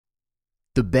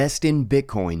The best in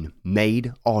Bitcoin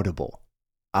made audible.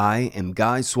 I am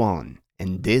Guy Swan,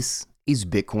 and this is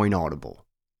Bitcoin Audible.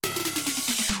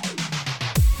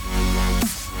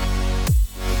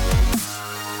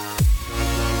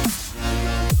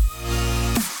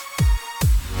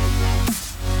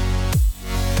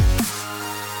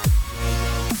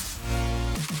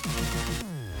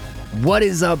 What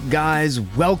is up, guys?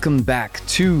 Welcome back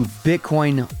to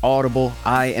Bitcoin Audible.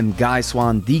 I am Guy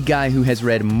Swan, the guy who has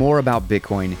read more about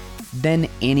Bitcoin than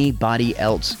anybody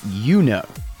else you know.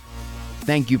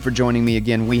 Thank you for joining me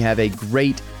again. We have a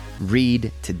great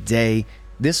read today.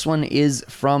 This one is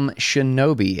from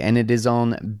Shinobi, and it is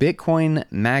on Bitcoin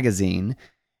Magazine,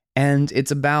 and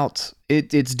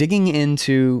it's digging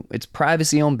into its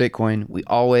privacy on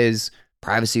Bitcoin.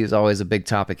 Privacy is always a big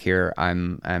topic here.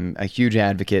 I'm a huge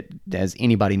advocate, as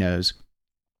anybody knows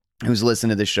who's listened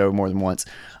to this show more than once.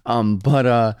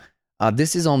 But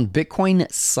this is on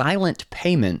Bitcoin silent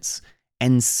payments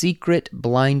and secret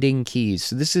blinding keys.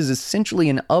 So this is essentially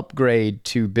an upgrade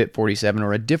to Bit47,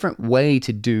 or a different way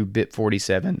to do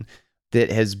Bit47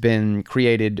 that has been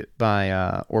created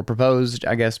by, or proposed,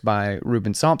 I guess, by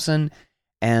Ruben Thompson,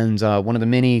 and one of the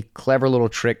many clever little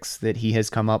tricks that he has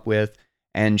come up with.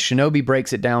 And Shinobi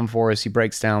breaks it down for us. He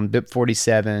breaks down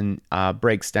Bit47,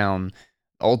 breaks down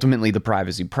ultimately the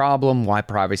privacy problem, why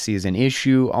privacy is an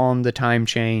issue on the time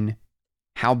chain,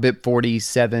 how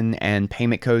Bit47 and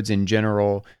payment codes in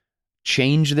general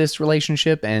change this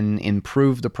relationship and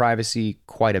improve the privacy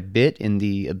quite a bit in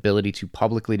the ability to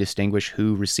publicly distinguish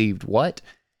who received what,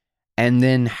 and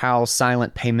then how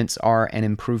silent payments are an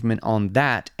improvement on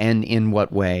that and in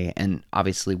what way, and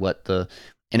obviously what the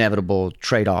inevitable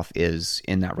trade-off is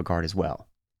in that regard as well.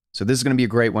 So this is going to be a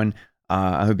great one.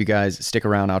 I hope you guys stick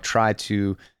around. I'll try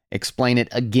to explain it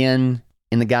again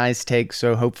in the guy's take.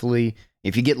 So hopefully,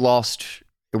 if you get lost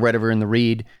or whatever in the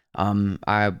read,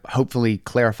 I hopefully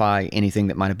clarify anything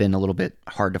that might have been a little bit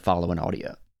hard to follow in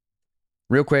audio.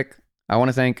 Real quick, I want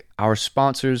to thank our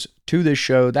sponsors to this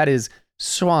show. That is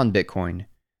Swan Bitcoin,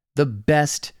 the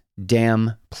best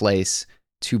damn place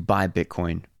to buy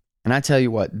Bitcoin. And I tell you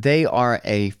what, they are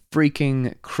a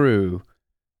freaking crew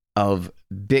of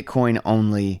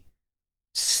Bitcoin-only,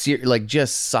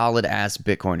 just solid-ass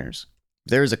Bitcoiners.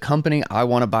 If there's a company I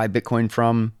want to buy Bitcoin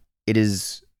from,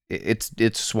 it's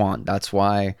Swan. That's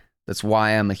why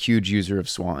I'm a huge user of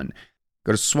Swan.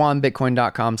 Go to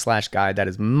swanbitcoin.com/guide. That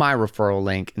is my referral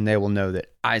link, and they will know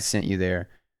that I sent you there,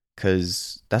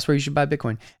 because that's where you should buy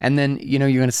Bitcoin. And then, you're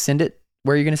going to send it.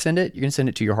 Where are you going to send it? You're going to send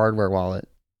it to your hardware wallet.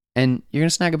 And you're going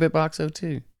to snag a BitBoxo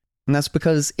too. And that's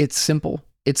because it's simple,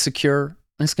 it's secure,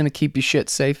 and it's going to keep your shit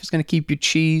safe. It's going to keep your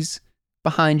cheese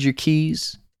behind your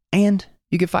keys. And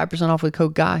you get 5% off with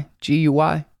code GUY,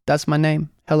 G-U-Y. That's my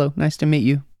name. Hello, nice to meet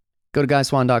you. Go to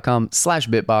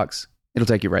guyswan.com/bitbox. It'll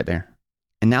take you right there.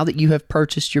 And now that you have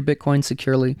purchased your Bitcoin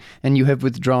securely and you have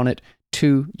withdrawn it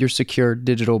to your secure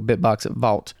digital BitBox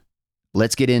vault,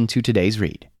 let's get into today's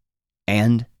read.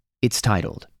 And it's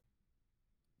titled,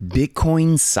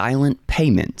 Bitcoin Silent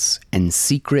Payments and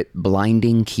Secret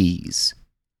Blinding Keys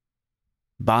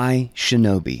by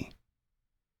Shinobi.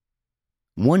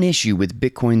 One issue with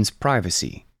Bitcoin's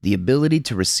privacy, the ability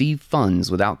to receive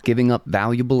funds without giving up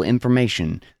valuable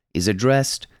information, is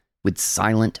addressed with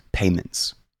silent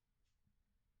payments.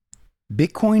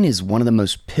 Bitcoin is one of the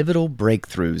most pivotal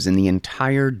breakthroughs in the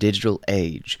entire digital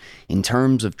age in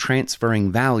terms of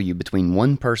transferring value between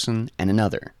one person and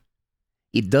another.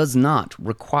 It does not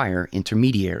require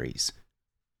intermediaries.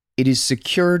 It is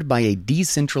secured by a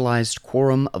decentralized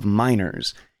quorum of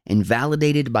miners and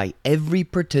validated by every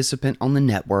participant on the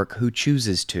network who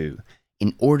chooses to,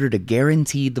 in order to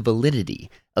guarantee the validity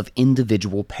of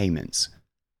individual payments.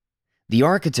 The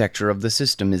architecture of the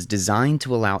system is designed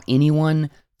to allow anyone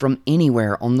from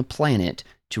anywhere on the planet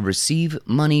to receive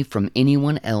money from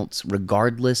anyone else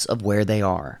regardless of where they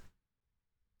are.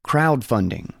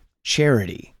 Crowdfunding,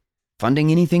 charity,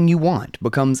 funding anything you want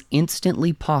becomes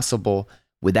instantly possible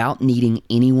without needing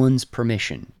anyone's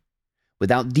permission,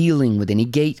 without dealing with any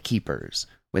gatekeepers,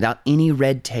 without any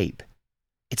red tape.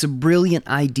 It's a brilliant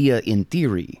idea in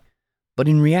theory, but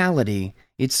in reality,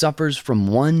 it suffers from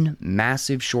one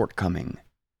massive shortcoming: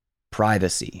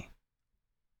 privacy.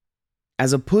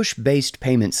 As a push-based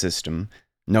payment system,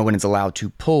 no one is allowed to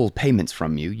pull payments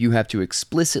from you. You have to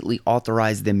explicitly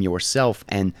authorize them yourself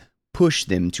and push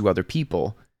them to other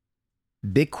people.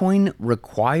 Bitcoin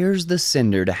requires the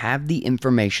sender to have the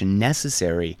information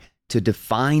necessary to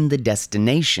define the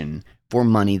destination for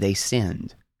money they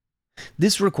send.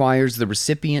 This requires the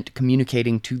recipient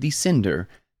communicating to the sender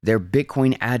their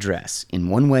Bitcoin address in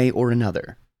one way or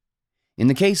another. In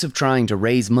the case of trying to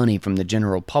raise money from the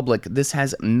general public, this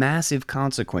has massive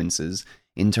consequences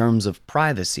in terms of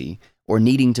privacy or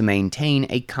needing to maintain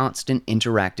a constant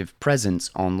interactive presence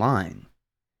online.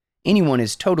 Anyone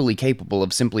is totally capable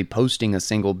of simply posting a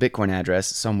single Bitcoin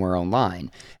address somewhere online,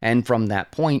 and from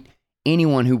that point,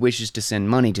 anyone who wishes to send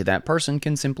money to that person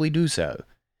can simply do so.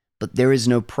 But there is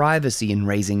no privacy in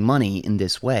raising money in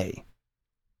this way.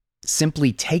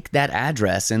 Simply take that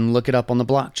address and look it up on the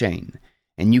blockchain,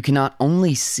 and you can not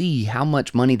only see how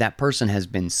much money that person has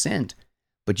been sent,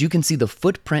 but you can see the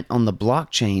footprint on the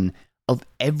blockchain of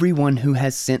everyone who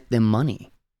has sent them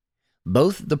money.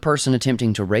 Both the person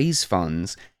attempting to raise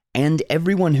funds and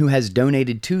everyone who has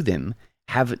donated to them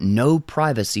have no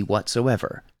privacy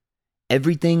whatsoever.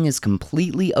 Everything is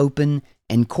completely open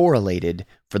and correlated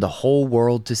for the whole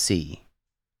world to see.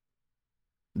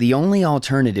 The only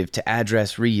alternative to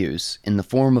address reuse in the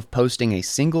form of posting a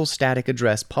single static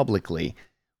address publicly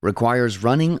requires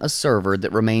running a server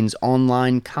that remains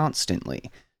online constantly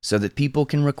so that people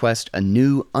can request a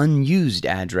new unused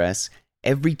address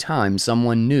every time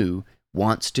someone new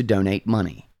wants to donate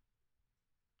money.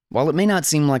 While it may not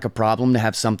seem like a problem to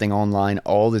have something online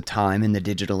all the time in the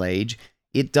digital age,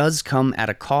 it does come at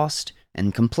a cost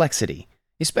and complexity,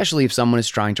 especially if someone is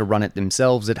trying to run it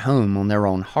themselves at home on their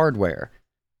own hardware.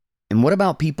 And what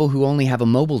about people who only have a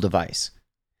mobile device?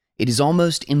 It is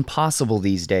almost impossible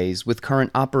these days with current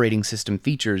operating system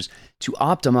features to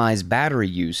optimize battery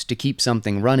use to keep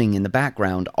something running in the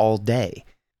background all day.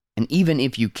 And even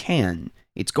if you can,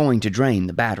 it's going to drain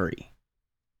the battery.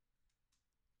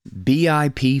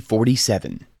 BIP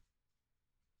 47.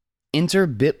 Enter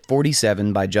BIP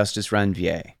 47 by Justice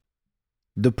Ranvier.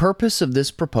 The purpose of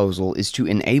this proposal is to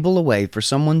enable a way for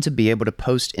someone to be able to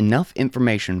post enough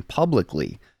information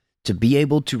publicly to be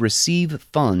able to receive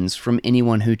funds from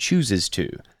anyone who chooses to,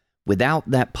 without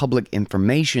that public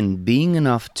information being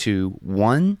enough to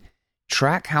 1.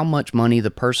 Track how much money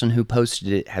the person who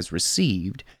posted it has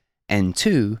received, and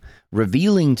 2.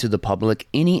 Revealing to the public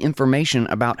any information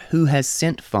about who has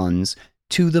sent funds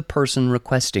to the person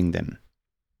requesting them.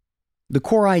 The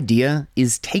core idea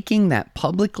is taking that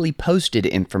publicly posted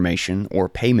information or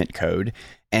payment code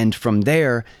and from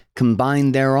there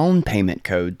combine their own payment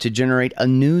code to generate a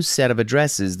new set of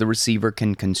addresses the receiver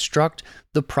can construct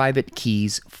the private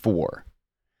keys for.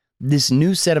 This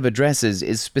new set of addresses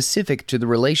is specific to the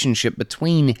relationship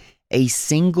between a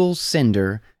single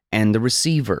sender and the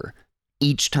receiver.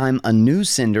 Each time a new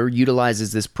sender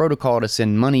utilizes this protocol to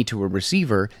send money to a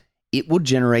receiver, it will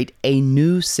generate a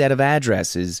new set of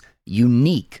addresses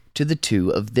unique to the two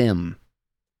of them.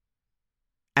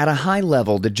 At a high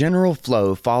level, the general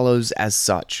flow follows as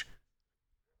such.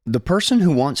 The person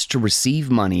who wants to receive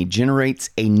money generates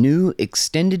a new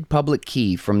extended public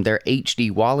key from their HD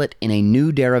wallet in a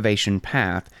new derivation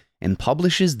path and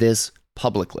publishes this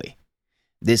publicly.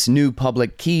 This new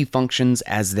public key functions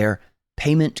as their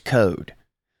payment code.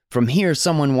 From here,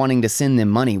 someone wanting to send them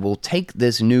money will take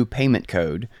this new payment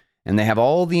code, and they have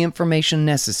all the information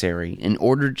necessary in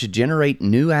order to generate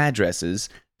new addresses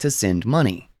to send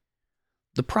money.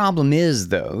 The problem is,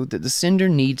 though, that the sender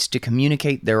needs to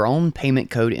communicate their own payment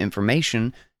code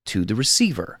information to the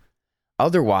receiver.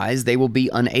 Otherwise, they will be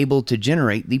unable to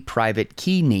generate the private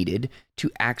key needed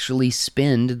to actually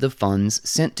spend the funds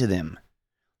sent to them.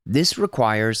 This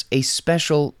requires a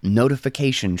special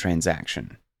notification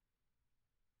transaction.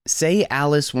 Say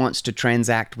Alice wants to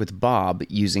transact with Bob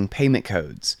using payment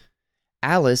codes.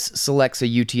 Alice selects a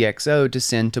UTXO to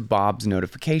send to Bob's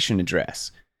notification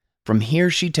address. From here,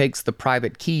 she takes the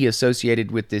private key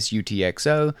associated with this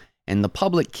UTXO and the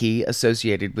public key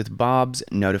associated with Bob's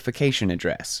notification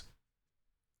address.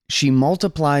 She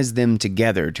multiplies them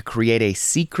together to create a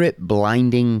secret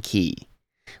blinding key.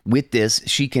 With this,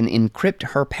 she can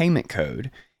encrypt her payment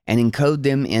code and encode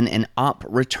them in an op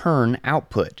return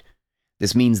output.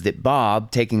 This means that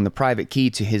Bob, taking the private key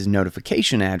to his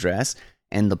notification address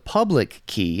and the public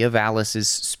key of Alice's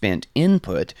spent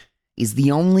input, is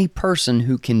the only person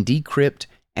who can decrypt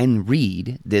and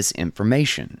read this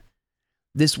information.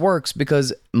 This works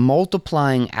because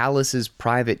multiplying Alice's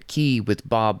private key with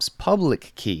Bob's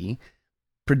public key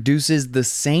produces the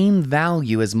same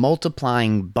value as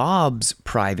multiplying Bob's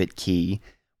private key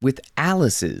with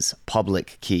Alice's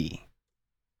public key.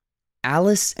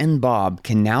 Alice and Bob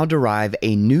can now derive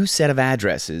a new set of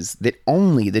addresses that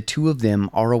only the two of them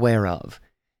are aware of.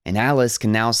 And Alice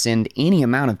can now send any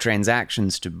amount of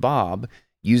transactions to Bob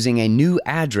using a new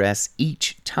address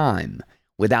each time,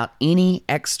 without any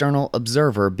external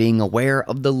observer being aware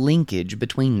of the linkage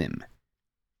between them.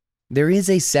 There is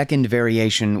a second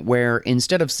variation where,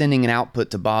 instead of sending an output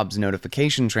to Bob's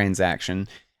notification transaction,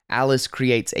 Alice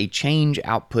creates a change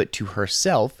output to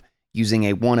herself using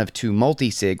a 1 of 2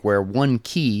 multisig where one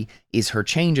key is her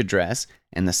change address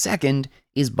and the second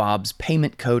is Bob's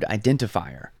payment code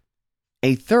identifier.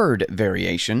 A third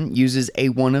variation uses a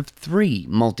 1 of 3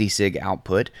 multisig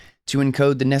output to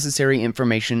encode the necessary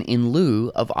information in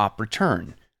lieu of op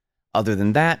return. Other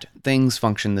than that, things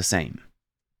function the same.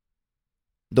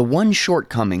 The one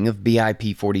shortcoming of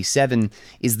BIP47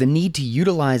 is the need to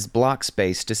utilize block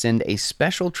space to send a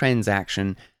special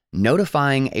transaction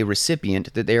notifying a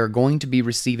recipient that they are going to be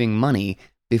receiving money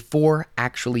before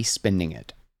actually spending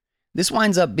it. This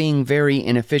winds up being very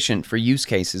inefficient for use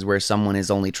cases where someone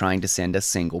is only trying to send a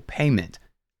single payment.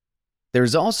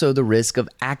 There's also the risk of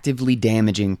actively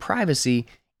damaging privacy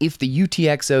if the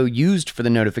UTXO used for the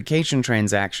notification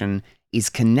transaction is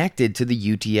connected to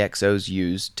the UTXOs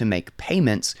used to make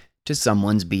payments to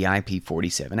someone's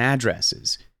BIP47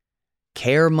 addresses.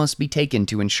 Care must be taken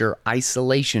to ensure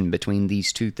isolation between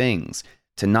these two things,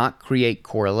 to not create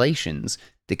correlations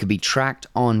that could be tracked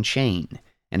on-chain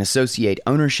and associate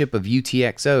ownership of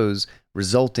UTXOs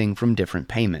resulting from different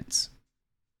payments.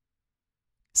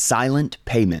 Silent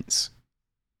payments.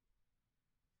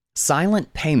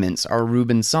 Silent payments are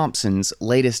Ruben Thompson's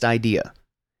latest idea.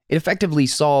 It effectively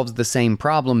solves the same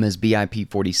problem as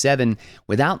BIP47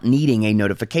 without needing a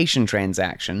notification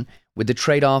transaction, with the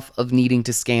trade-off of needing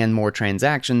to scan more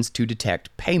transactions to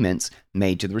detect payments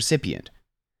made to the recipient.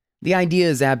 The idea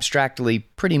is abstractly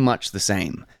pretty much the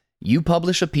same. You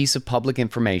publish a piece of public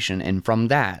information, and from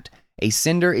that, a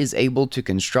sender is able to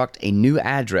construct a new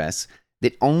address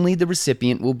that only the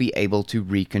recipient will be able to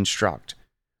reconstruct.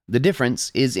 The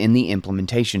difference is in the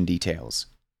implementation details.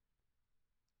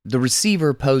 The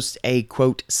receiver posts a,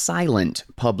 quote, silent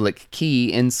public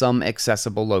key in some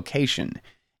accessible location,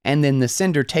 and then the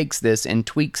sender takes this and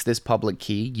tweaks this public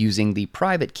key using the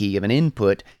private key of an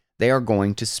input they are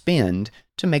going to spend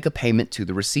to make a payment to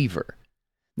the receiver.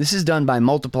 This is done by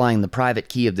multiplying the private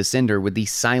key of the sender with the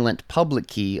silent public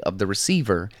key of the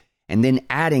receiver, and then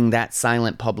adding that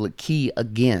silent public key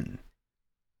again.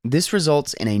 This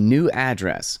results in a new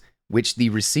address, which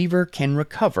the receiver can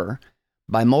recover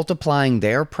by multiplying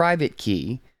their private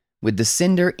key with the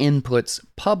sender input's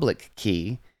public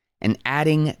key and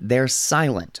adding their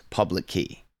silent public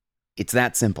key. It's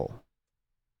that simple.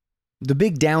 The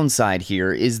big downside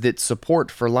here is that support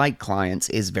for light clients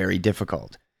is very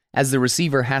difficult, as the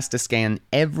receiver has to scan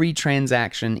every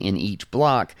transaction in each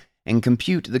block and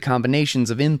compute the combinations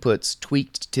of inputs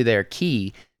tweaked to their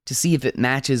key to see if it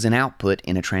matches an output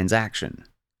in a transaction.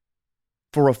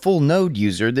 For a full node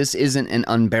user, this isn't an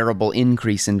unbearable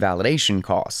increase in validation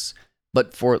costs,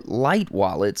 but for light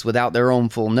wallets without their own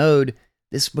full node,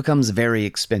 this becomes very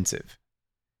expensive.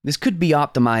 This could be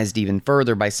optimized even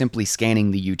further by simply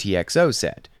scanning the UTXO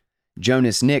set.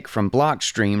 Jonas Nick from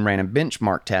Blockstream ran a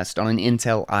benchmark test on an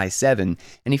Intel i7,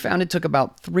 and he found it took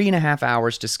about 3.5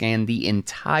 hours to scan the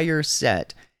entire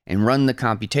set and run the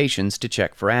computations to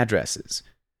check for addresses.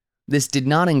 This did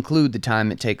not include the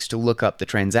time it takes to look up the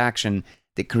transaction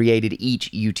that created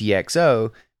each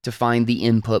UTXO to find the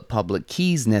input public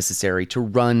keys necessary to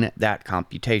run that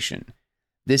computation.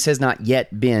 This has not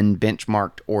yet been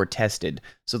benchmarked or tested,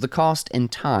 so the cost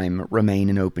and time remain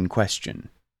an open question.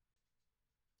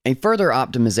 A further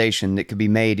optimization that could be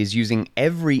made is using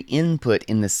every input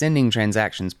in the sending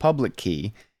transaction's public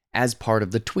key as part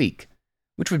of the tweak,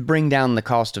 which would bring down the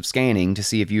cost of scanning to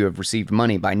see if you have received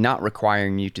money by not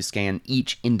requiring you to scan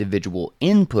each individual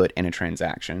input in a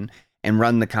transaction and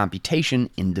run the computation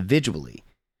individually.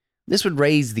 This would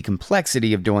raise the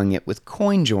complexity of doing it with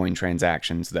CoinJoin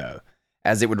transactions, though,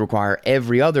 as it would require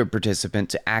every other participant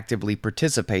to actively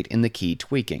participate in the key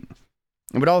tweaking.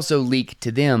 It would also leak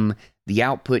to them the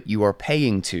output you are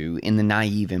paying to in the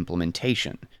naive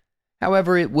implementation.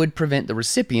 However, it would prevent the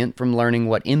recipient from learning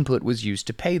what input was used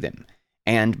to pay them,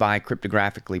 and by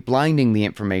cryptographically blinding the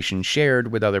information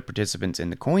shared with other participants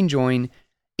in the CoinJoin,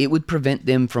 it would prevent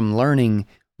them from learning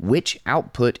which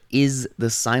output is the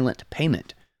silent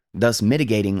payment, thus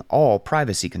mitigating all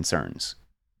privacy concerns.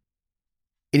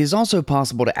 It is also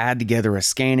possible to add together a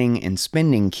scanning and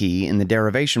spending key in the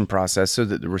derivation process so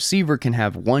that the receiver can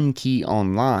have one key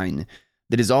online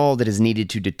that is all that is needed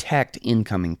to detect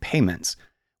incoming payments,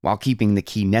 while keeping the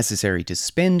key necessary to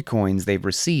spend coins they've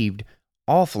received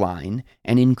offline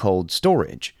and in cold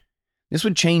storage. This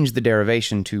would change the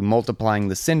derivation to multiplying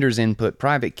the sender's input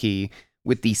private key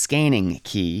with the scanning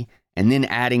key and then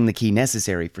adding the key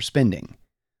necessary for spending.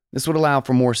 This would allow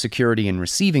for more security in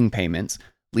receiving payments,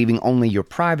 leaving only your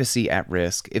privacy at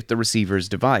risk if the receiver's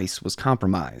device was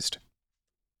compromised.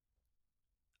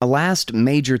 A last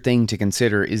major thing to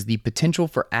consider is the potential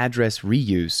for address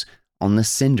reuse on the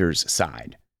sender's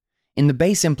side. In the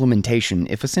base implementation,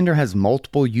 if a sender has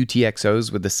multiple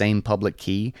UTXOs with the same public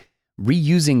key,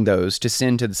 reusing those to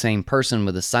send to the same person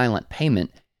with a silent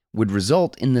payment would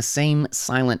result in the same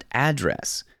silent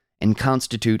address and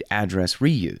constitute address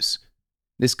reuse.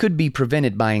 This could be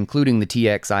prevented by including the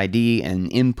TX ID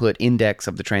and input index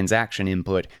of the transaction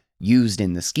input used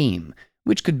in the scheme,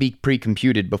 which could be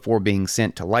pre-computed before being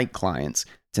sent to light clients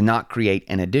to not create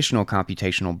an additional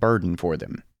computational burden for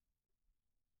them.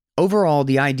 Overall,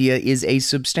 the idea is a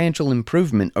substantial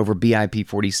improvement over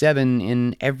BIP47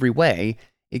 in every way,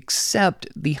 except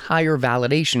the higher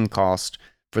validation cost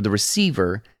for the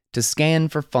receiver to scan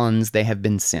for funds they have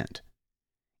been sent.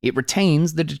 It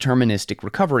retains the deterministic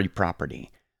recovery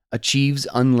property, achieves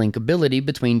unlinkability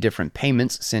between different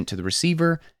payments sent to the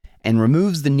receiver, and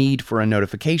removes the need for a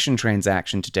notification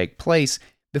transaction to take place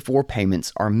before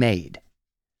payments are made.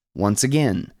 Once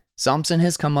again, Samson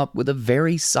has come up with a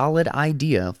very solid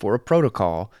idea for a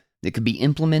protocol that could be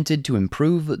implemented to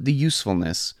improve the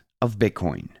usefulness of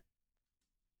Bitcoin.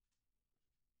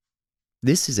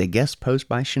 This is a guest post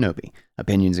by Shinobi.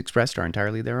 Opinions expressed are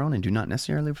entirely their own and do not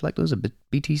necessarily reflect those of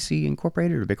BTC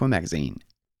Incorporated or Bitcoin Magazine.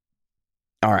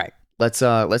 All right, let's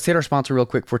hit our sponsor real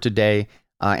quick for today,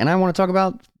 and I want to talk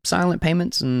about silent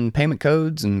payments and payment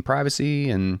codes and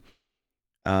privacy and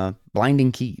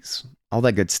blinding keys, all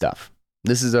that good stuff.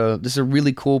 This is a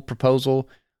really cool proposal.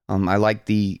 I like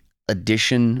the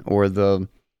addition or the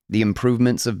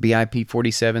improvements of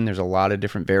BIP47. There's a lot of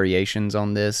different variations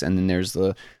on this, and then there's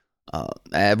the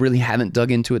I really haven't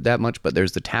dug into it that much, but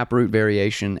there's the Taproot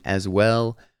variation as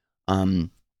well,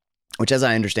 which, as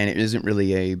I understand it, isn't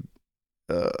really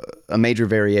a major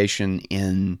variation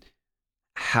in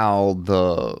how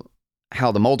the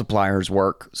multipliers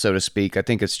work, so to speak. I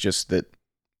think it's just that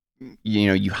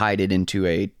you hide it into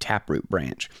a Taproot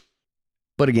branch.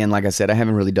 But again, like I said, I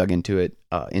haven't really dug into it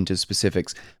into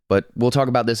specifics. But we'll talk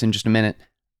about this in just a minute.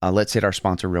 Let's hit our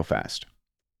sponsor real fast.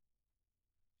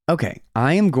 Okay,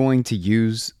 I am going to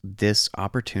use this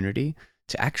opportunity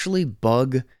to actually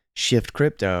bug Shift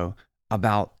Crypto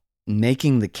about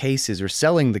making the cases or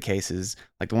selling the cases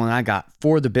like the one I got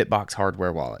for the Bitbox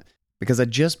hardware wallet, because I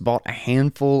just bought a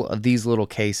handful of these little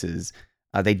cases.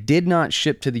 They did not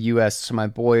ship to the US, so my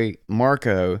boy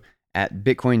Marco at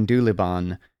Bitcoin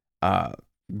Duliban,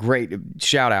 great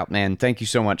shout out, man. Thank you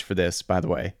so much for this, by the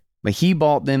way. But he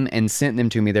bought them and sent them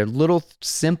to me. They're little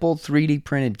simple 3D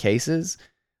printed cases,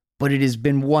 but it has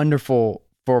been wonderful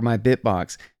for my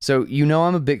Bitbox. So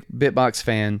I'm a big Bitbox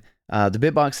fan. The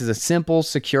Bitbox is a simple,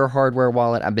 secure hardware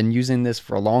wallet. I've been using this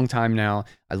for a long time now.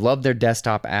 I love their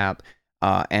desktop app,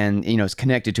 and it's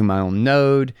connected to my own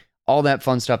node, all that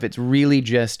fun stuff. It's really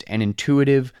just an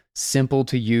intuitive, simple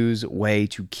to use way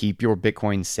to keep your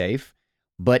Bitcoin safe.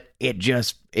 But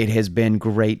it has been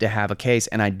great to have a case,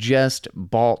 and I just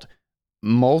bought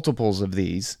multiples of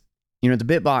these. The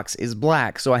Bitbox is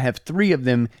black, so I have 3 of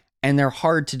them, and they're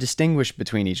hard to distinguish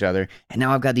between each other. And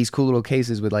now I've got these cool little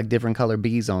cases with like different color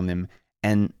bees on them.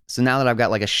 And so now that I've got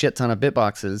like a shit ton of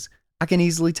Bitboxes, I can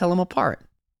easily tell them apart.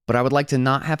 But I would like to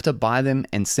not have to buy them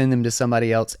and send them to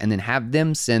somebody else and then have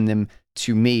them send them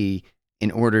to me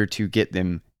in order to get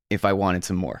them if I wanted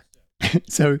some more.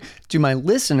 So to my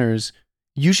listeners,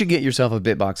 you should get yourself a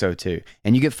Bitbox 02,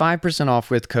 and you get 5% off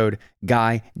with code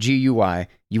GUY, G-U-Y.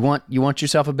 You want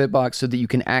yourself a Bitbox so that you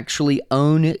can actually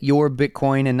own your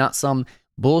Bitcoin and not some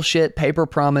bullshit paper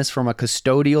promise from a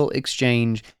custodial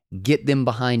exchange. Get them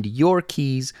behind your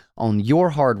keys on your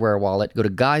hardware wallet. Go to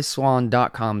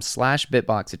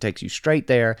guyswan.com/Bitbox. It takes you straight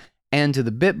there. And to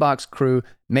the Bitbox crew,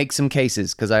 make some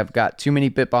cases, because I've got too many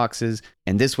Bitboxes,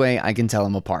 and this way I can tell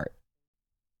them apart.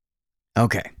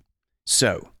 Okay,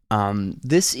 so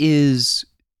this is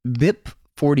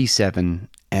BIP47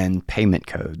 and payment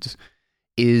codes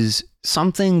is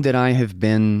something that I have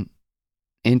been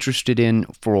interested in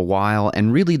for a while,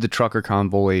 and really the trucker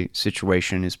convoy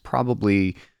situation is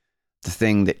probably the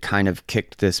thing that kind of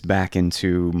kicked this back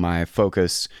into my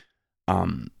focus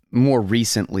more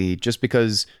recently, just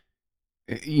because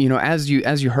as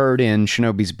you heard in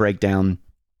Shinobi's breakdown,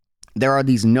 there are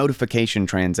these notification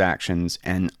transactions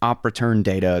and op return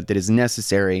data that is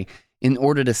necessary in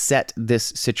order to set this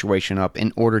situation up,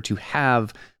 in order to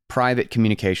have private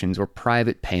communications or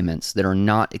private payments that are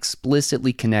not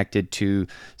explicitly connected to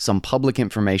some public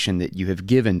information that you have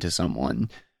given to someone.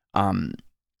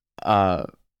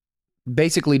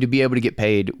 Basically to be able to get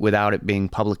paid without it being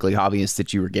publicly obvious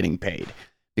that you were getting paid.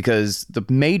 Because the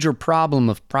major problem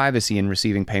of privacy in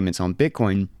receiving payments on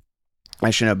Bitcoin,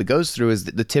 as Shinobi goes through, is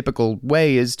that the typical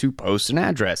way is to post an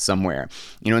address somewhere.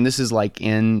 And this is like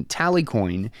in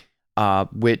Tallycoin,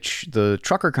 which the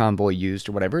trucker convoy used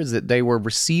or whatever, is that they were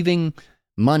receiving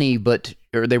money,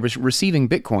 or they were receiving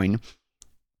Bitcoin,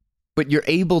 but you're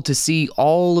able to see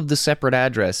all of the separate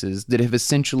addresses that have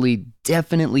essentially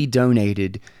definitely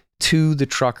donated to the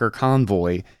trucker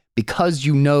convoy because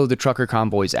you know the trucker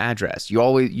convoy's address.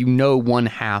 You know one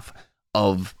half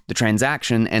of the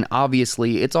transaction, and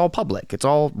obviously it's all public. It's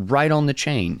all right on the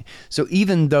chain. So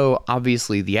even though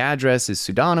obviously the address is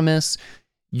pseudonymous,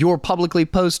 you're publicly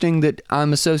posting that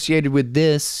I'm associated with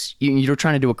this, you're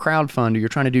trying to do a crowdfund or you're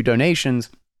trying to do donations,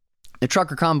 the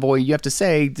trucker convoy, you have to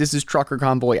say this is trucker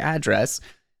convoy address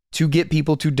to get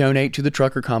people to donate to the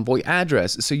trucker convoy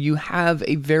address. So you have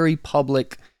a very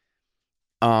public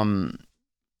problem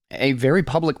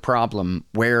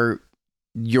where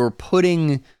you're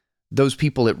putting those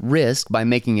people at risk by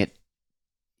making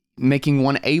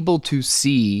one able to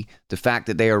see the fact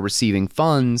that they are receiving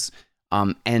funds.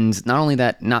 And not only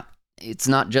that, it's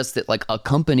not just that like a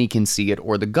company can see it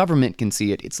or the government can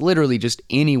see it. It's literally just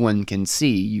anyone can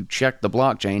see. You check the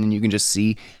blockchain and you can just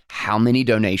see how many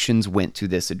donations went to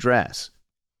this address.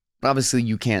 Obviously,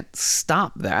 you can't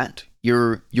stop that.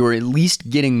 You're at least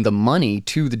getting the money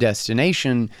to the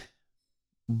destination,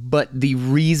 but the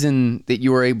reason that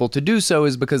you are able to do so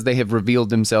is because they have revealed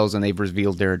themselves and they've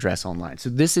revealed their address online. So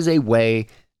this is a way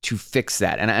to fix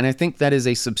that. And I think that is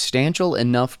a substantial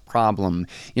enough problem.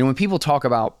 You know, when people talk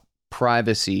about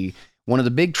privacy, one of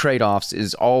the big trade-offs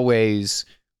is always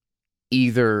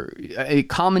either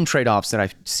common trade-offs that I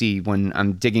see when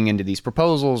I'm digging into these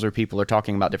proposals or people are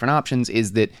talking about different options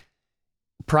is that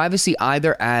privacy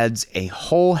either adds a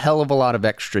whole hell of a lot of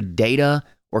extra data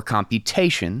or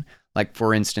computation, like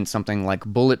for instance, something like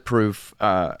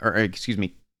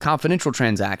confidential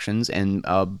transactions and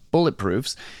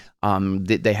bulletproofs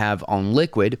that they have on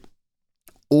Liquid,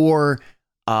 or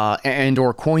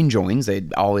coin joins. They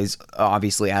always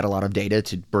obviously add a lot of data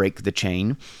to break the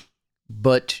chain.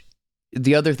 But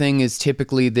the other thing is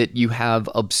typically that you have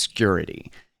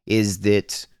obscurity, is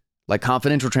that like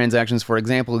confidential transactions, for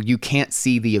example, you can't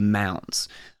see the amounts.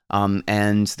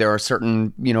 And there are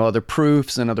certain, other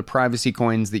proofs and other privacy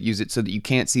coins that use it so that you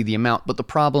can't see the amount. But the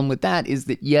problem with that is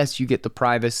that, yes, you get the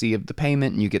privacy of the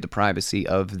payment and you get the privacy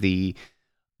of the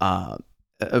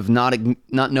of not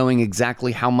knowing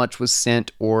exactly how much was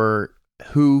sent or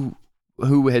who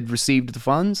had received the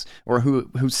funds or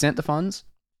who sent the funds.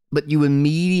 But you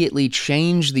immediately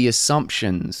change the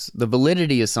assumptions, the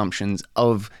validity assumptions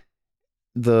of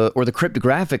the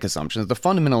cryptographic assumptions, the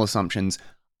fundamental assumptions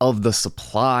of the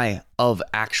supply of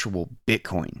actual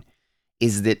Bitcoin,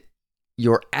 is that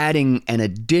you're adding an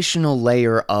additional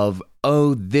layer of,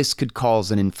 this could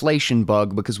cause an inflation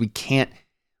bug because we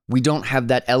don't have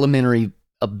that elementary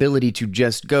ability to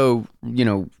just go,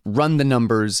 run the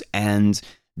numbers and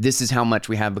this is how much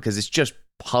we have because it's just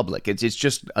public. It's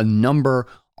just a number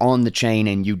on the chain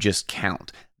and you just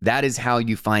count. That is how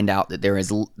you find out that there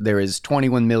is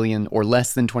 21 million or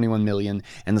less than 21 million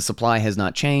and the supply has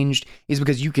not changed, is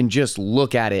because you can just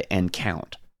look at it and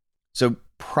count. So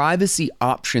privacy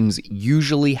options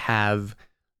usually have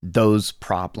those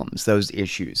problems, those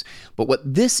issues. But what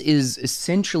this is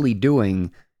essentially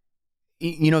doing,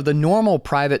 the normal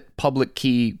private public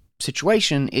key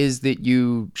situation is that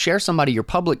you share somebody your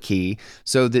public key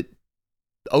so that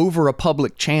over a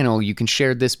public channel, you can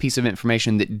share this piece of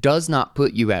information that does not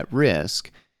put you at risk.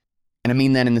 And I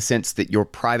mean that in the sense that your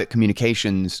private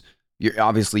communications,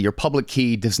 obviously your public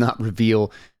key does not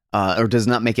reveal or does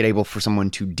not make it able for someone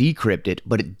to decrypt it,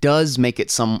 but it does make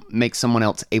someone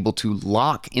else able to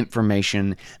lock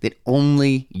information that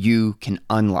only you can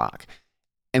unlock.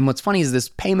 And what's funny is this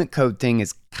payment code thing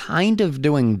is kind of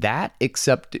doing that,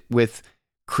 except with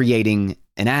creating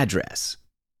an address.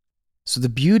 So the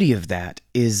beauty of that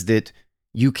is that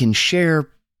you can share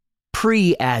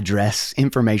pre-address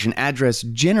information, address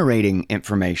generating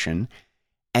information,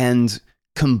 and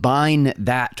combine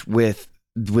that with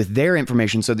their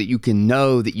information so that you can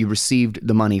know that you received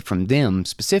the money from them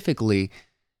specifically.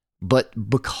 But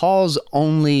because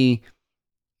only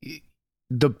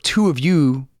the two of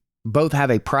you both have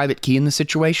a private key in the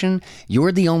situation,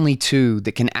 you're the only two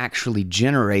that can actually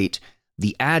generate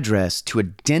the address to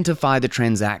identify the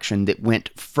transaction that went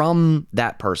from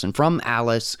that person, from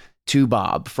Alice to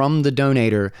Bob, from the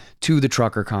donator to the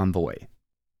trucker convoy.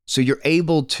 So you're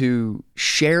able to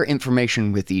share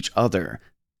information with each other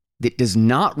that does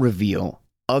not reveal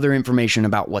other information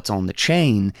about what's on the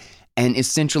chain, and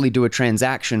essentially do a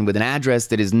transaction with an address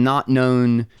that is not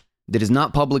known, that is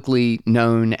not publicly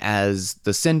known as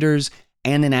the senders,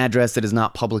 and an address that is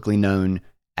not publicly known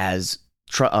as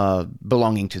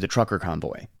belonging to the trucker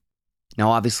convoy.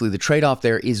 Now, obviously, the trade-off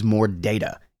there is more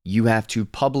data. you have to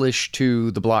publish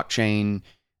to the blockchain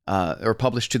or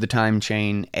publish to the time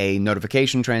chain a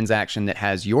notification transaction that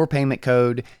has your payment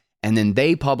code, and then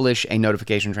they publish a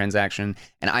notification transaction.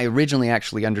 And I originally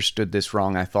actually understood this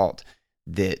wrong. I thought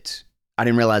that I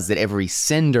didn't realize that every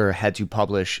sender had to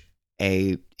publish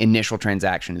a initial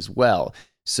transaction as well,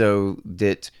 so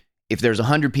that if there's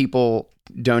 100 people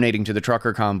donating to the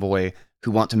trucker convoy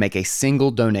who want to make a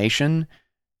single donation,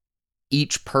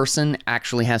 each person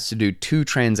actually has to do 2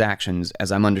 transactions,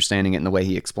 as I'm understanding it in the way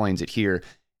he explains it here.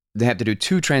 They have to do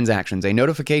 2 transactions, a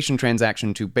notification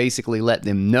transaction to basically let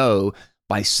them know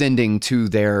by sending to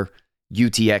their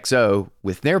UTXO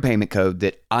with their payment code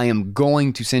that I am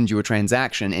going to send you a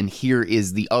transaction, and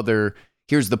here's the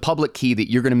public key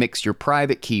that you're going to mix your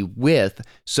private key with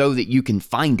so that you can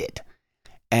find it.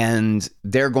 And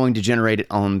they're going to generate it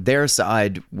on their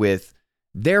side with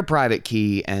their private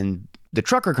key and the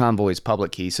trucker convoy's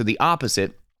public key. So the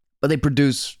opposite, but they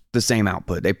produce the same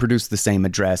output. They produce the same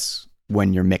address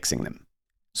when you're mixing them.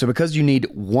 So because you need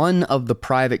one of the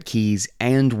private keys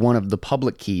and one of the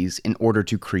public keys in order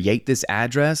to create this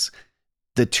address,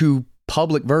 the 2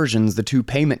 public versions, the 2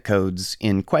 payment codes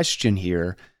in question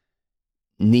here,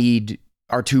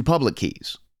 are 2 public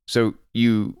keys. So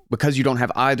because you don't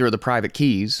have either of the private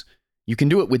keys, you can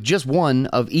do it with just one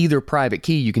of either private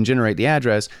key. You can generate the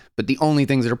address, but the only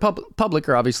things that are public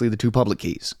are obviously the 2 public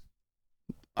keys.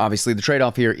 Obviously, the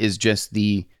trade-off here is just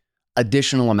the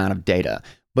additional amount of data.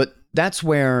 But that's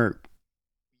where,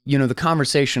 the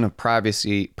conversation of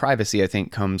privacy, I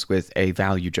think, comes with a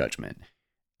value judgment.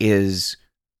 Is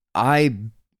I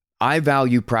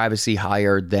value privacy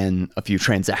higher than a few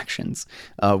transactions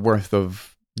worth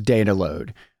of data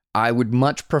load. I would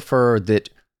much prefer that,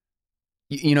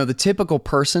 the typical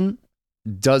person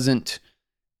doesn't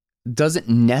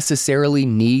necessarily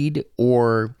need,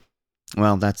 or,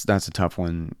 well, that's a tough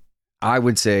one. I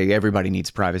would say everybody needs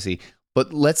privacy.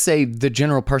 But let's say the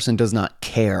general person does not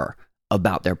care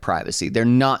about their privacy. They're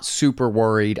not super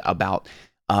worried about,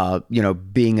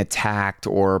 being attacked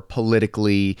or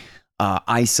politically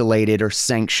isolated or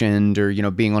sanctioned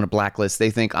or, being on a blacklist.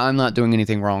 They think, I'm not doing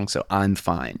anything wrong, so I'm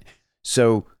fine.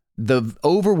 So the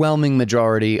overwhelming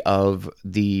majority of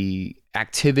the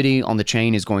activity on the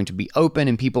chain is going to be open,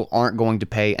 and people aren't going to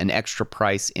pay an extra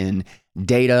price in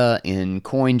data, in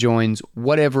coin joins,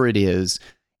 whatever it is.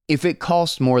 If it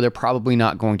costs more, they're probably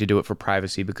not going to do it for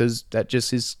privacy, because that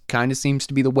just kind of seems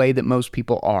to be the way that most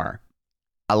people are.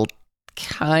 I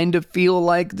kind of feel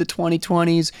like the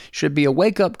 2020s should be a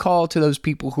wake-up call to those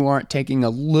people who aren't taking a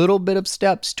little bit of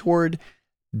steps toward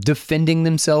defending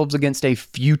themselves against a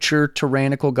future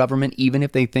tyrannical government, even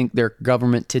if they think their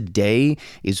government today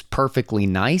is perfectly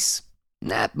nice.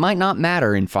 That might not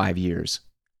matter in 5 years.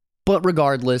 But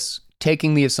regardless,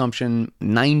 taking the assumption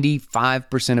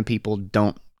 95% of people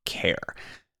don't care.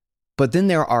 But then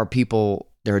there are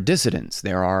dissidents.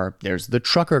 There's the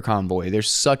trucker convoy. There's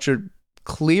such a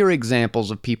clear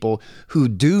examples of people who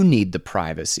do need the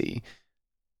privacy.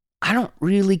 I don't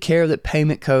really care that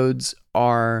payment codes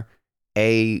are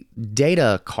a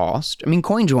data cost. I mean,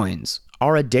 coin joins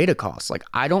are a data cost. Like,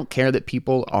 I don't care that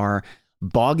people are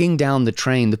bogging down the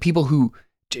chain, the people who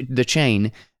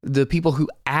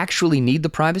actually need the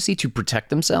privacy to protect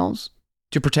themselves,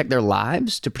 to protect their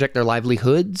lives, to protect their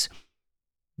livelihoods.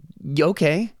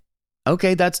 Okay,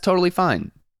 that's totally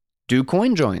fine. Do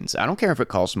coin joins. I don't care if it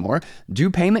costs more. Do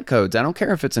payment codes. I don't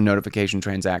care if it's a notification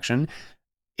transaction.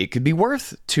 It could be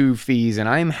worth 2 fees, and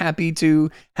I am happy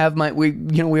to have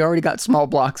we already got small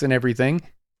blocks and everything.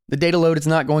 The data load is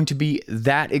not going to be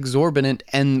that exorbitant,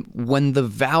 and when the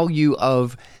value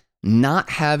of not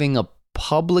having a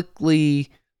publicly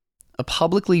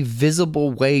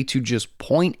visible way to just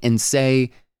point and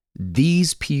say,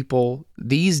 these people,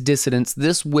 these dissidents,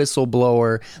 this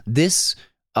whistleblower, this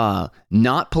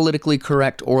not politically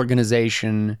correct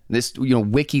organization, this,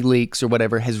 WikiLeaks or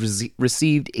whatever, has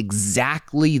received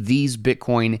exactly these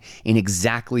Bitcoin in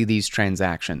exactly these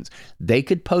transactions. They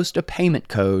could post a payment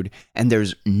code, and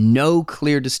there's no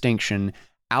clear distinction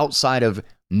outside of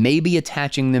maybe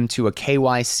attaching them to a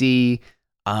KYC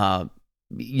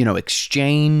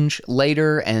exchange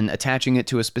later and attaching it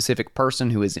to a specific person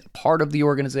who isn't part of the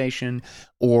organization,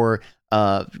 or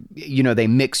they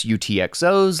mix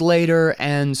UTXOs later,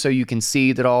 and so you can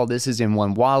see that all this is in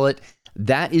one wallet.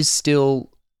 That is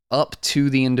still up to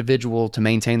the individual to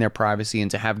maintain their privacy and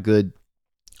to have good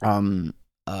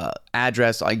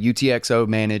address, like UTXO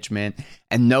management,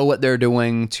 and know what they're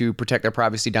doing to protect their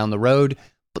privacy down the road.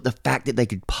 But the fact that they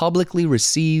could publicly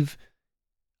receive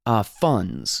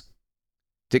funds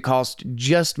that cost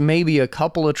just maybe a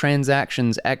couple of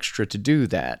transactions extra to do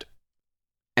that,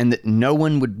 and that no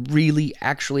one would really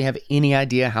actually have any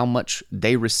idea how much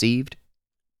they received,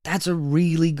 that's a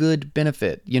really good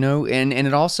benefit, and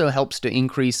it also helps to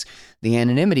increase the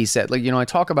anonymity set. Like, I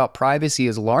talk about privacy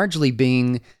as largely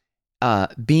being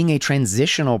a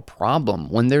transitional problem.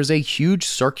 When there's a huge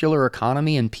circular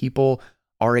economy and people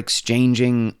are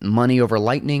exchanging money over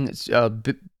Lightning,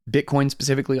 Bitcoin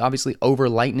specifically, obviously over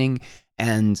Lightning,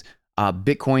 and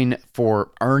Bitcoin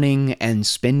for earning and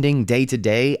spending day to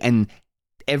day, and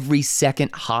every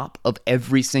second hop of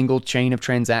every single chain of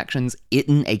transactions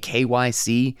isn't a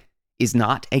KYC, is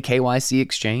not a KYC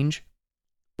exchange.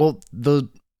 Well, the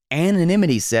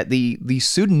anonymity set, the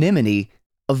pseudonymity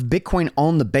of Bitcoin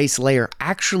on the base layer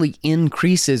actually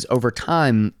increases over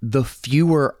time the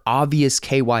fewer obvious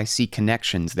KYC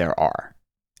connections there are.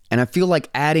 And I feel like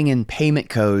adding in payment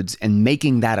codes and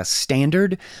making that a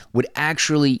standard would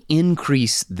actually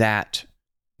increase that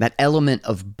element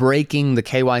of breaking the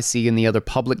KYC and the other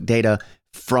public data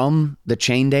from the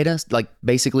chain data, like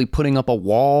basically putting up a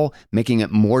wall, making it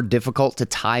more difficult to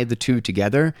tie the two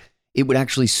together. It would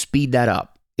actually speed that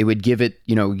up. It would give it,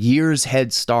 years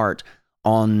head start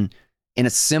in a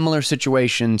similar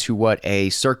situation to what a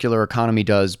circular economy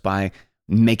does by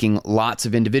making lots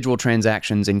of individual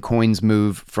transactions and coins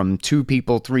move from 2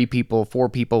 people, 3 people, 4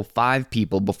 people, 5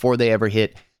 people before they ever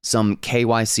hit some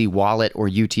KYC wallet or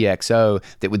UTXO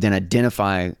that would then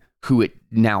identify who it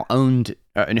now owned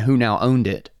and who now owned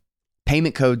it.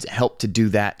 Payment codes help to do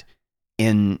that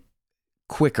in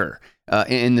quicker,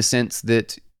 in the sense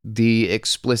that the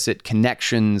explicit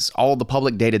connections, all the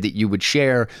public data that you would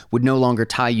share would no longer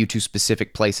tie you to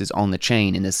specific places on the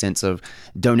chain, in the sense of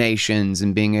donations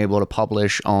and being able to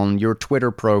publish on your Twitter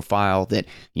profile that,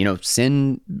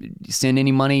 send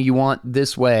any money you want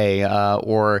this way,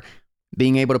 or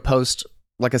being able to post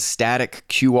like a static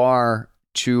QR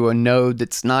to a node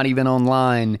that's not even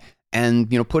online and,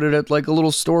 put it at like a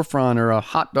little storefront or a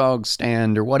hot dog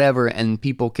stand or whatever, and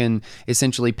people can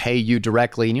essentially pay you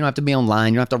directly. And you don't have to be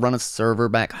online. You don't have to run a server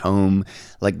back home.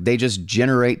 Like, they just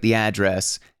generate the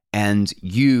address, and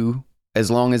you,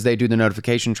 as long as they do the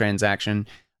notification transaction,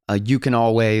 you can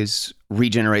always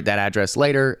regenerate that address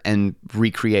later and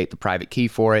recreate the private key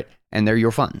for it, and they're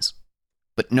your funds.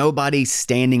 But nobody's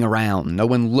standing around, no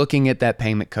one looking at that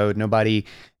payment code, nobody,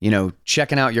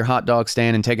 checking out your hot dog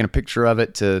stand and taking a picture of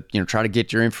it to, try to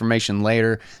get your information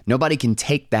later. Nobody can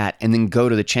take that and then go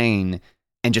to the chain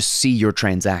and just see your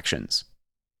transactions.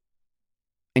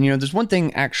 And, there's one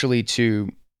thing actually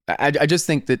I just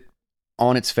think that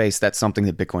on its face, that's something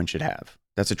that Bitcoin should have.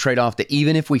 That's a trade-off that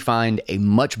even if we find a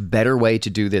much better way to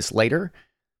do this later,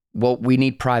 well, we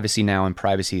need privacy now, and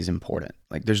privacy is important.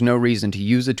 Like, there's no reason to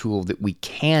use a tool that we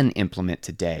can implement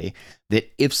today, that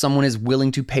if someone is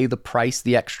willing to pay the price,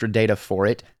 the extra data for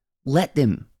it, let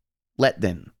them.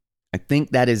 I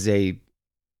think that is a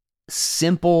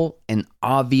simple and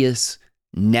obvious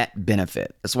net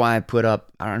benefit. That's why I put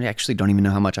up, I don't even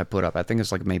know how much I put up. I think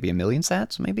it's like maybe 1 million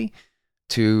sats, maybe,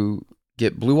 to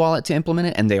get Blue Wallet to implement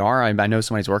it. And they are. I know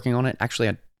somebody's working on it.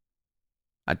 Actually,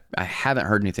 I haven't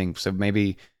heard anything, so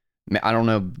maybe, I don't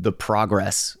know the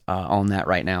progress on that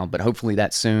right now, but hopefully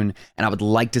that's soon. And I would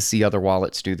like to see other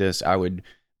wallets do this. I would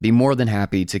be more than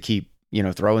happy to keep,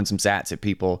 throwing some sats at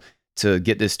people to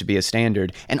get this to be a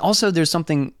standard. And also, there's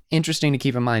something interesting to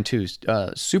keep in mind too.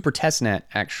 Super Testnet,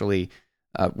 actually,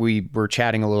 we were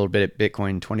chatting a little bit at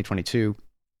Bitcoin 2022,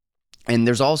 and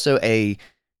there's also a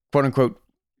quote unquote,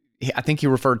 I think he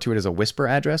referred to it as a whisper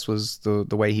address, was the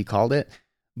way he called it,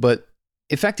 but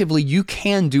effectively, you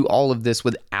can do all of this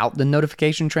without the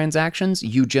notification transactions.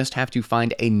 You just have to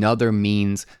find another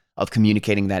means of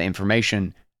communicating that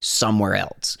information somewhere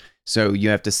else. So you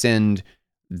have to send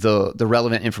the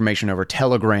relevant information over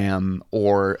Telegram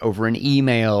or over an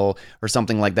email or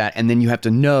something like that. And then you have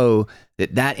to know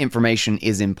that that information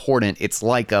is important. It's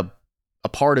like a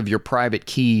part of your private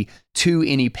key to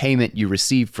any payment you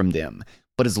receive from them.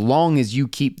 But as long as you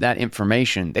keep that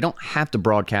information, they don't have to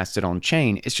broadcast it on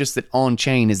chain. It's just that on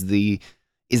chain is the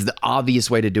obvious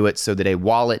way to do it, so that a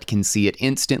wallet can see it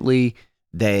instantly.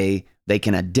 They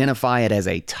can identify it as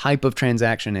a type of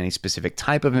transaction and a specific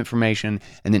type of information,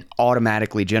 and then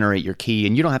automatically generate your key.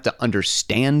 And you don't have to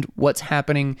understand what's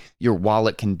happening. Your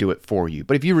wallet can do it for you.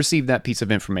 But if you receive that piece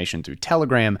of information through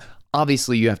Telegram,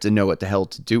 obviously you have to know what the hell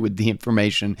to do with the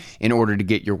information in order to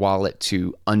get your wallet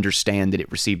to understand that it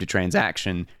received a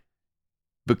transaction,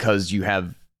 because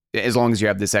as long as you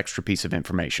have this extra piece of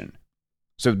information.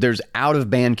 So there's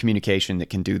out-of-band communication that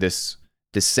can do this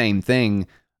same thing,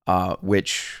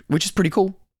 which is pretty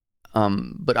cool,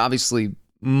 but obviously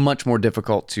much more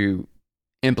difficult to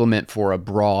implement for a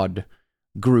broad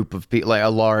group of people, like a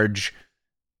large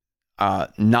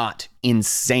not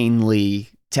insanely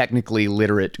technically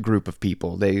literate group of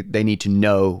people. They need to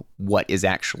know what is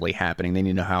actually happening. They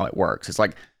need to know how it works. It's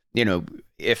like,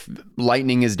 if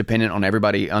Lightning is dependent on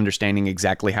everybody understanding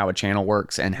exactly how a channel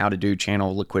works and how to do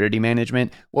channel liquidity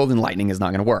management, well, then Lightning is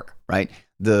not going to work, right?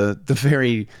 The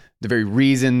very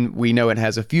reason we know it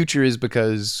has a future is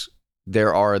because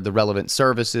there are the relevant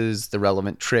services, the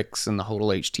relevant tricks, and the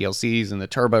HODL HTLCs and the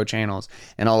turbo channels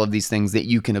and all of these things that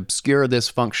you can obscure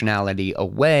this functionality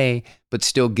away, but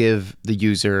still give the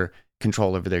user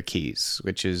control over their keys,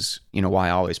 which is, why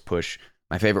I always push.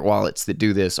 My favorite wallets that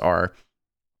do this are,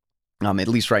 at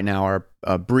least right now,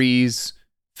 are Breeze,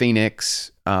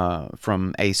 Phoenix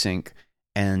from Async,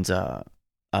 and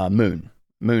Moon.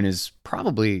 Moon is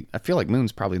probably, I feel like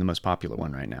Moon's probably the most popular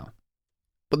one right now.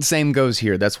 But the same goes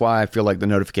here. That's why I feel like the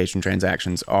notification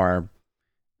transactions are,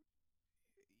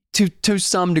 to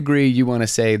some degree, you want to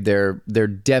say they're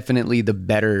definitely the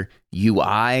better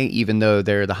UI, even though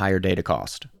they're the higher data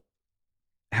cost.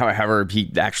 However, he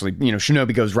actually,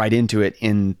 Shinobi goes right into it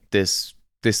in this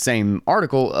same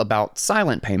article about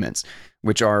silent payments,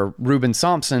 which are Ruben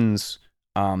Thompson's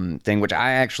thing, which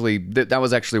I actually, that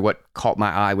was actually what caught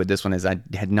my eye with this one, is I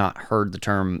had not heard the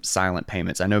term silent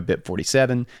payments. I know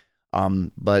Bit47,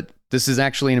 but this is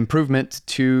actually an improvement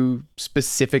to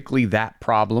specifically that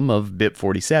problem of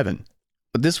Bit47.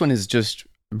 But this one is just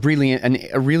really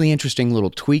a really interesting little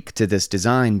tweak to this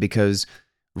design, because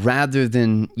rather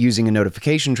than using a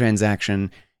notification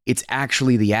transaction, it's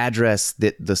actually the address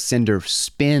that the sender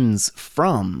spins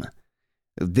from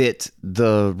that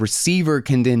the receiver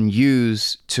can then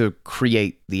use to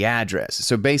create the address.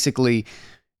 So basically,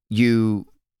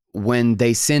 when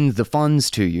they send the funds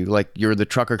to you, like you're the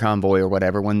trucker convoy or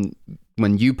whatever, when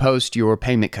you post your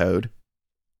payment code,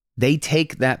 they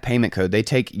take that payment code,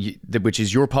 which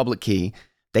is your public key,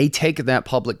 they take that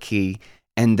public key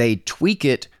and they tweak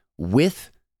it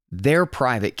with their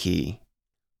private key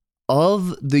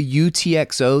of the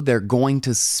UTXO they're going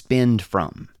to spend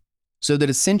from. So that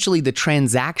essentially the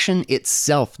transaction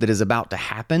itself that is about to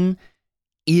happen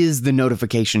is the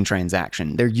notification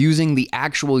transaction. They're using the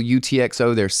actual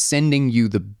UTXO they're sending you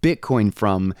the Bitcoin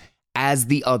from as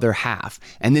the other half.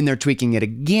 And then they're tweaking it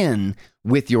again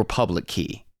with your public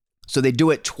key. So they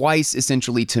do it twice,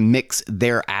 essentially, to mix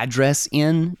their address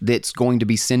in that's going to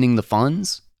be sending the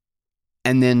funds.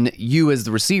 And then you, as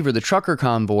the receiver, the trucker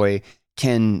convoy,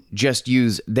 can just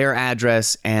use their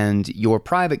address and your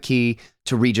private key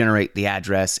to regenerate the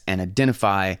address and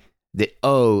identify that,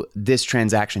 oh, this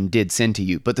transaction did send to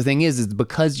you. But the thing is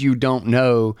because you don't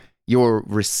know your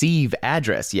receive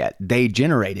address yet, they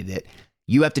generated it,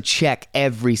 you have to check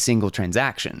every single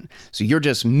transaction. So you're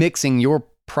just mixing your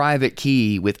private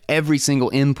key with every single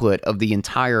input of the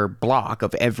entire block,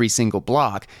 of every single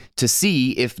block, to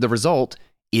see if the result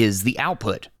is the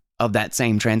output of that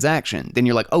same transaction. Then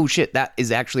you're like, oh shit, that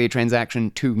is actually a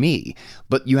transaction to me.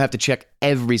 But you have to check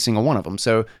every single one of them.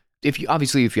 So if you have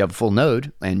a full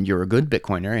node and you're a good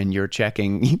Bitcoiner and you're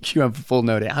checking, you have a full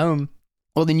node at home,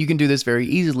 well, then you can do this very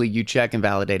easily. You check and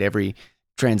validate every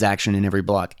transaction in every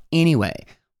block anyway.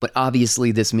 But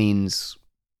obviously this means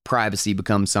privacy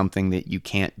becomes something that you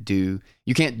can't do.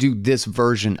 You can't do this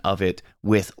version of it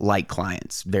with light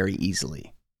clients very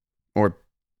easily, or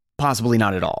possibly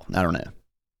not at all. I don't know.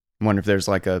 I wonder if there's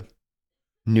like a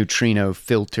neutrino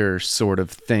filter sort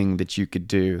of thing that you could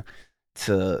do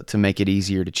to make it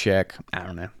easier to check. I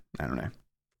don't know.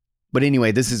 But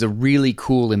anyway, this is a really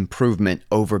cool improvement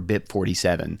over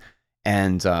Bit47.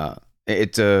 And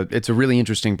it's a really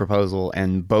interesting proposal.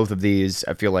 And both of these,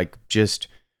 I feel like, just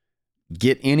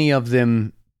get any of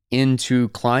them into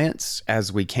clients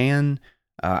as we can.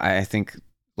 I think,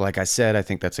 like I said, I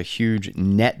think that's a huge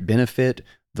net benefit.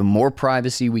 The more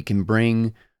privacy we can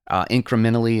bring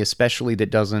incrementally, especially that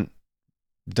doesn't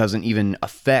even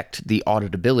affect the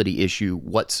auditability issue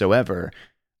whatsoever,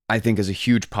 I think is a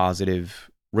huge positive,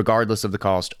 regardless of the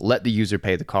cost. Let the user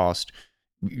pay the cost.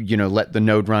 Let the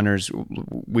node runners,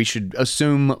 we should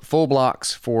assume full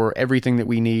blocks for everything that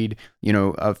we need,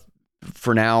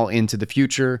 for now into the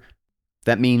future.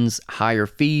 That means higher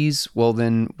fees. Well,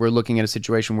 then we're looking at a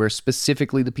situation where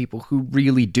specifically the people who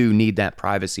really do need that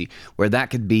privacy, where that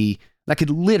could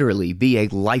literally be a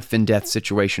life and death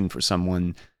situation for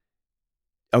someone.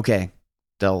 Okay,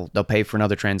 they'll pay for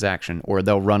another transaction, or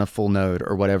they'll run a full node,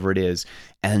 or whatever it is.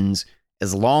 And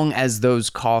as long as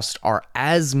those costs are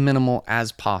as minimal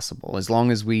as possible, as long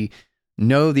as we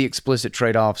know the explicit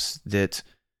trade-offs that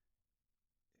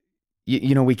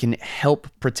we can help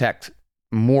protect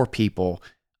more people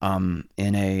in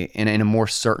a more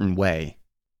certain way.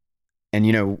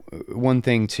 And one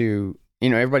thing too,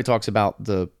 everybody talks about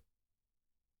the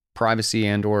privacy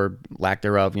and or lack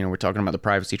thereof. We're talking about the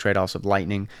privacy trade-offs of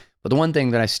Lightning. But the one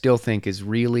thing that I still think is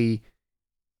really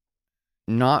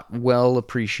not well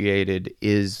appreciated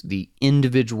is the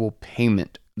individual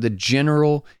payment, the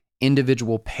general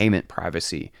individual payment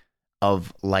privacy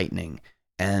of Lightning.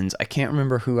 And I can't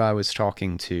remember who I was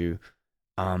talking to.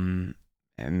 And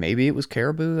maybe it was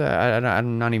Caribou.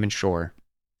 I'm not even sure.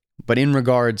 But in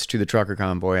regards to the trucker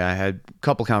convoy, I had a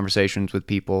couple conversations with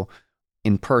people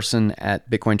in person at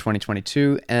Bitcoin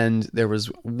 2022. And there was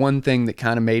one thing that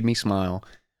kind of made me smile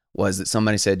was that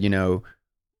somebody said,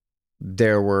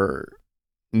 there were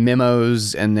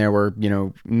memos and there were,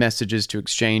 messages to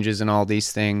exchanges and all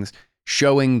these things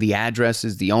showing the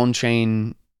addresses, the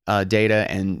on-chain data,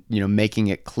 and, making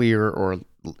it clear, or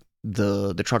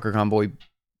the trucker convoy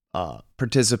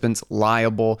participants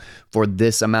liable for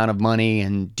this amount of money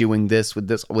and doing this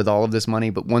with all of this money.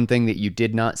 But one thing that you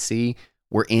did not see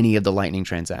were any of the Lightning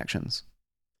transactions,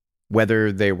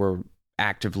 whether they were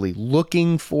actively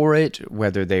looking for it,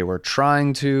 whether they were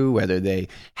trying to, whether they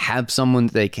have someone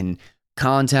they can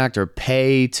contact or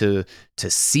pay to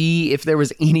see if there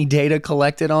was any data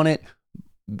collected on it.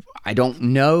 I don't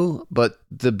know, but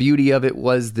the beauty of it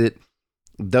was that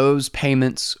those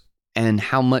payments and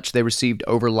how much they received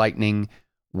over Lightning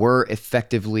were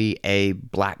effectively a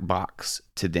black box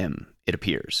to them, it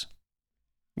appears,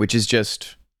 which is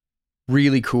just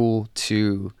really cool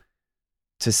to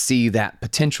see that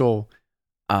potential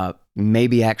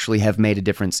maybe actually have made a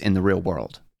difference in the real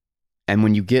world. And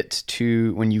when you get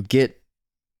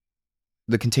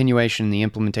the continuation, the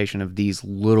implementation of these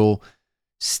little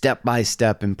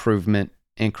step-by-step improvement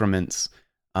increments,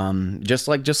 just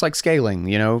like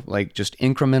scaling, like just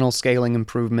incremental scaling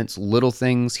improvements, little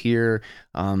things here,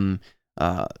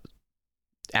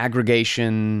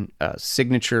 aggregation,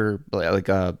 signature, like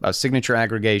a signature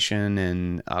aggregation,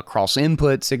 and cross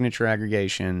input signature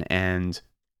aggregation, and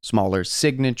smaller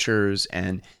signatures,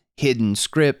 and hidden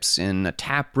scripts, and a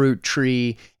taproot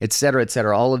tree, et cetera, et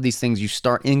cetera. All of these things, you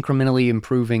start incrementally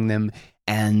improving them,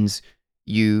 and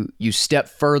you step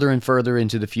further and further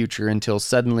into the future until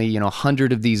suddenly,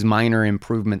 100 of these minor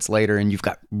improvements later, and you've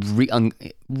got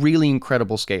really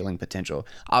incredible scaling potential.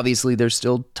 Obviously, there's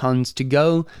still tons to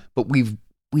go, but we've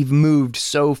moved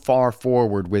so far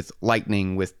forward with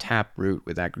Lightning, with taproot,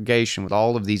 with aggregation, with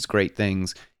all of these great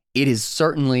things. It is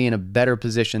certainly in a better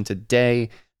position today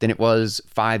than it was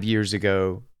 5 years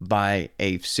ago by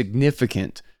a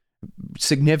significant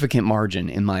margin,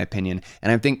 in my opinion.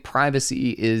 And I think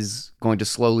privacy is going to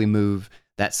slowly move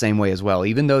that same way as well.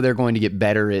 Even though they're going to get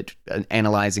better at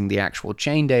analyzing the actual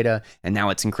chain data, and now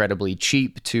it's incredibly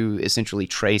cheap to essentially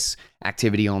trace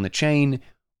activity on the chain,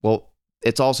 well,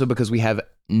 it's also because we have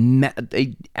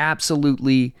a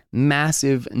absolutely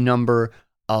massive number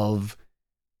of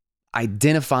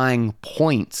identifying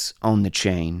points on the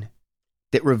chain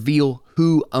that reveal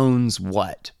who owns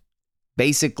what.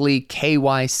 Basically,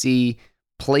 KYC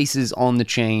places on the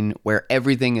chain where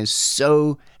everything has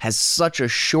such a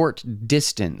short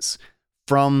distance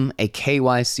from a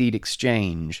KYC'd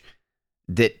exchange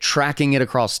that tracking it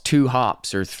across 2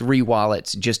 hops or 3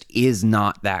 wallets just is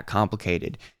not that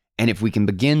complicated. And if we can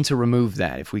begin to remove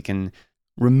that, if we can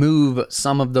remove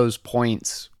some of those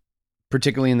points,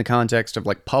 particularly in the context of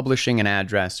like publishing an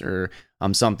address or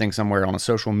something somewhere on a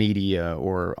social media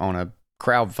or on a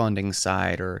crowdfunding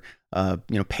site or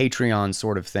Patreon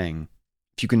sort of thing.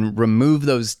 If you can remove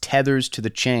those tethers to the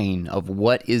chain of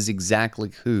what is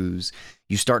exactly whose,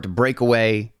 you start to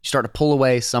pull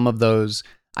away some of those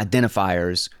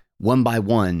identifiers one by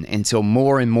one until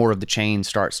more and more of the chain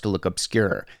starts to look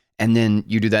obscure. And then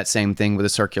you do that same thing with a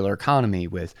circular economy,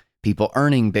 with people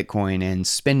earning Bitcoin and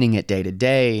spending it day to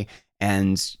day,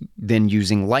 and then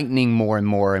using Lightning more and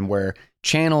more, and where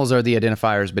channels are the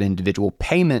identifiers, but individual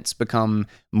payments become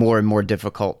more and more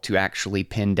difficult to actually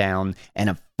pin down, and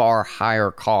a far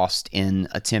higher cost in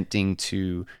attempting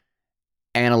to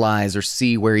analyze or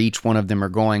see where each one of them are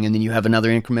going. And then you have another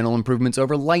incremental improvements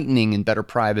over Lightning and better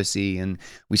privacy, and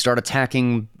we start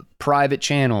attacking private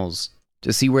channels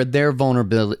to see where their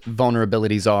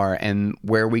vulnerabilities are and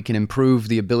where we can improve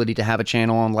the ability to have a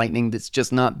channel on Lightning that's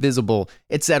just not visible,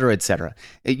 et cetera, et cetera.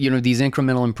 These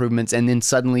incremental improvements, and then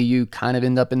suddenly you kind of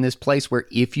end up in this place where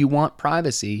if you want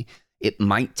privacy, it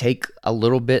might be a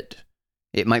little bit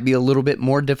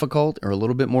more difficult or a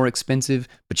little bit more expensive,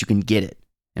 but you can get it.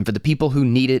 And for the people who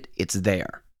need it, it's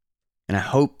there. And I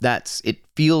hope it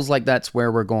feels like that's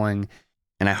where we're going.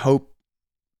 And I hope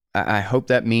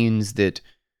that means that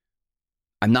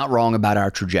I'm not wrong about our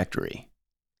trajectory.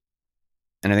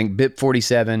 And I think BIP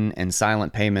 47 and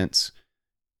silent payments,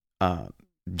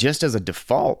 just as a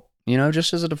default,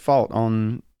 just as a default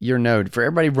on your node. For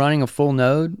everybody running a full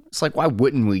node, it's like, why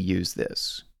wouldn't we use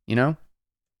this?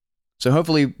 So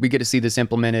hopefully we get to see this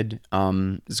implemented.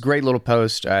 It's a great little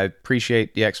post. I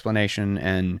appreciate the explanation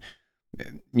and,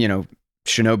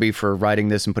 Shinobi for writing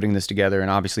this and putting this together, and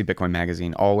obviously Bitcoin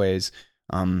Magazine always.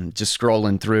 Just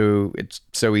scrolling through, it's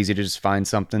so easy to just find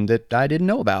something that I didn't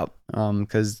know about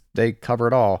because they cover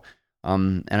it all.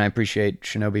 And I appreciate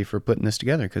Shinobi for putting this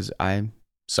together because I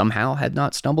somehow had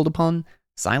not stumbled upon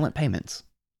silent payments.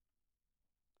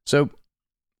 So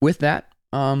with that,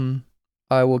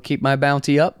 I will keep my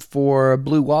bounty up for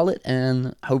Blue Wallet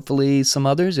and hopefully some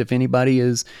others. If anybody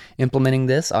is implementing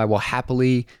this, I will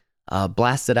happily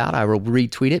blast it out. I will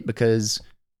retweet it because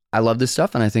I love this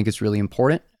stuff and I think it's really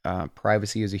important.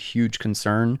 Privacy is a huge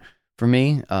concern for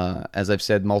me. As I've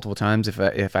said multiple times, if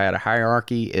I had a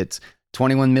hierarchy, it's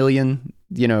 21 million,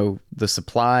 the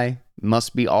supply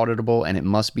must be auditable and it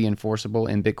must be enforceable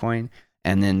in Bitcoin.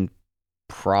 And then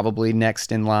probably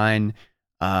next in line,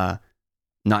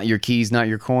 not your keys, not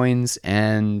your coins,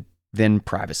 and then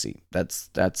privacy.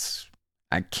 That's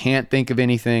I can't think of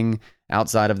anything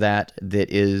outside of that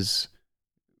is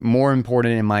more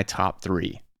important in my top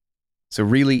 3. So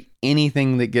really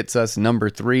anything that gets us number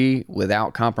 3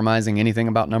 without compromising anything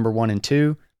about number 1 and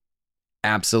 2,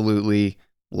 absolutely,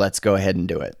 let's go ahead and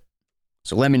do it.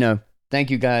 So let me know. Thank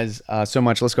you guys so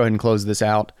much. Let's go ahead and close this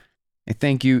out. And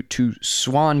thank you to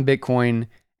Swan Bitcoin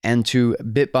and to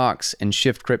Bitbox and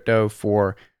Shift Crypto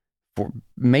for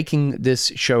making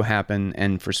this show happen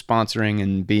and for sponsoring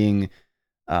and being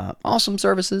awesome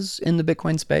services in the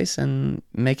Bitcoin space and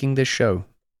making this show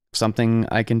something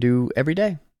I can do every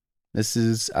day.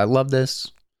 I love this.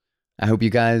 I hope you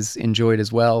guys enjoyed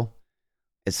as well.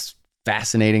 It's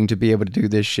fascinating to be able to do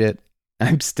this shit.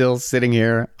 I'm still sitting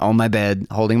here on my bed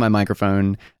holding my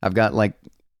microphone. I've got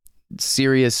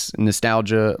serious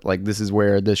nostalgia. This is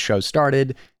where this show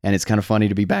started, and it's kind of funny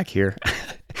to be back here,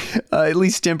 at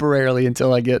least temporarily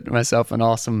until I get myself an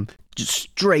awesome, just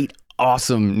straight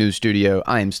awesome new studio.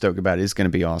 I am stoked about it. It's going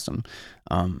to be awesome.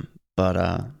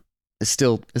 But it's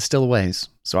still a ways.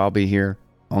 So I'll be here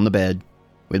on the bed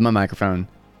with my microphone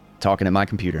talking at my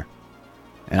computer.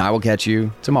 And I will catch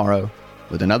you tomorrow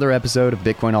with another episode of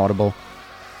Bitcoin Audible.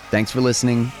 Thanks for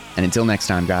listening. And until next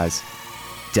time, guys,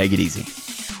 take it easy.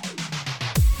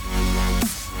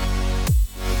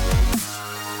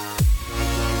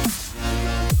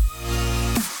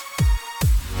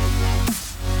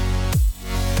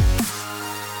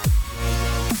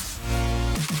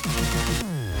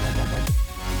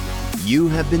 You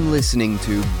have been listening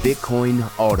to Bitcoin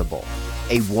Audible,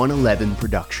 a 111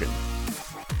 production.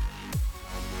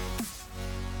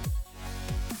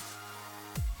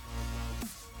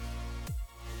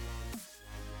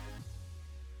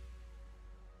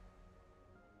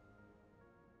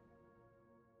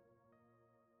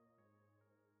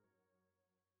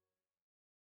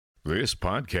 This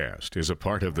podcast is a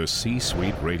part of the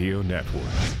C-Suite Radio Network.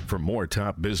 For more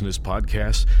top business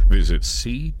podcasts, visit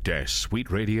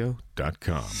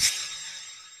c-suiteradio.com.